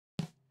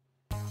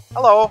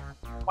Hello,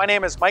 my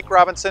name is Mike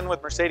Robinson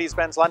with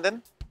Mercedes-Benz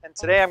London, and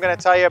today I'm going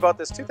to tell you about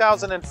this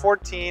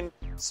 2014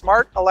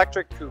 SMART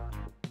ELECTRIC COUPE.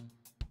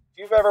 If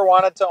you've ever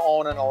wanted to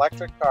own an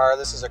electric car,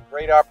 this is a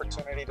great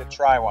opportunity to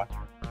try one.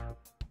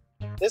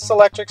 This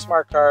electric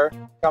smart car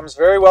comes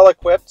very well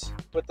equipped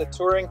with the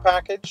touring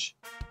package,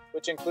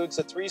 which includes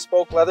a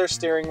 3-spoke leather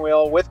steering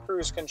wheel with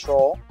cruise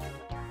control.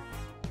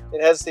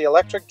 It has the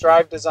electric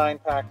drive design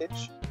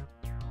package,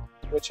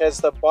 which has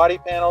the body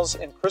panels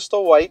in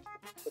crystal white,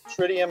 the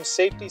tritium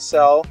safety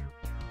cell,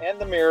 and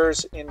the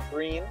mirrors in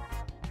green,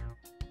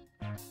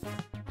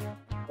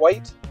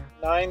 white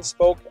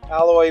 9-spoke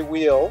alloy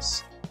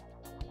wheels,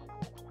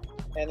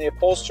 and the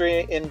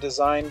upholstery in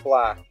design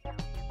black.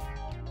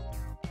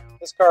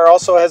 This car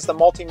also has the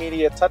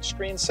multimedia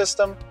touchscreen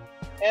system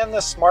and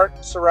the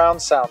smart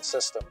surround sound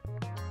system.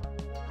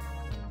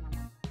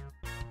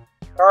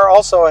 The car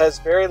also has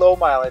very low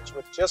mileage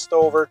with just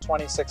over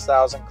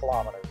 26,000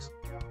 kilometers.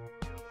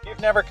 If you've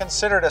never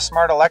considered a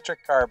smart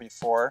electric car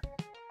before,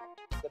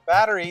 the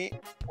battery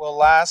will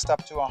last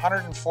up to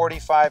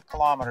 145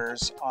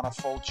 kilometers on a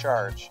full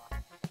charge.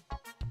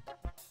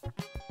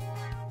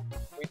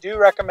 We do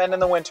recommend in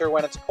the winter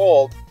when it's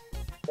cold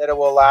that it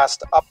will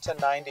last up to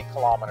 90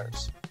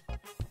 kilometers.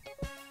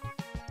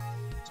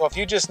 So if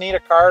you just need a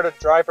car to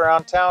drive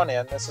around town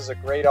in, this is a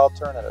great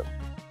alternative.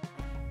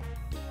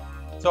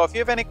 So if you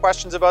have any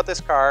questions about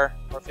this car,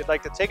 or if you'd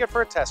like to take it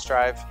for a test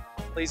drive,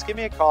 please give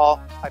me a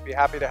call. I'd be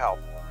happy to help.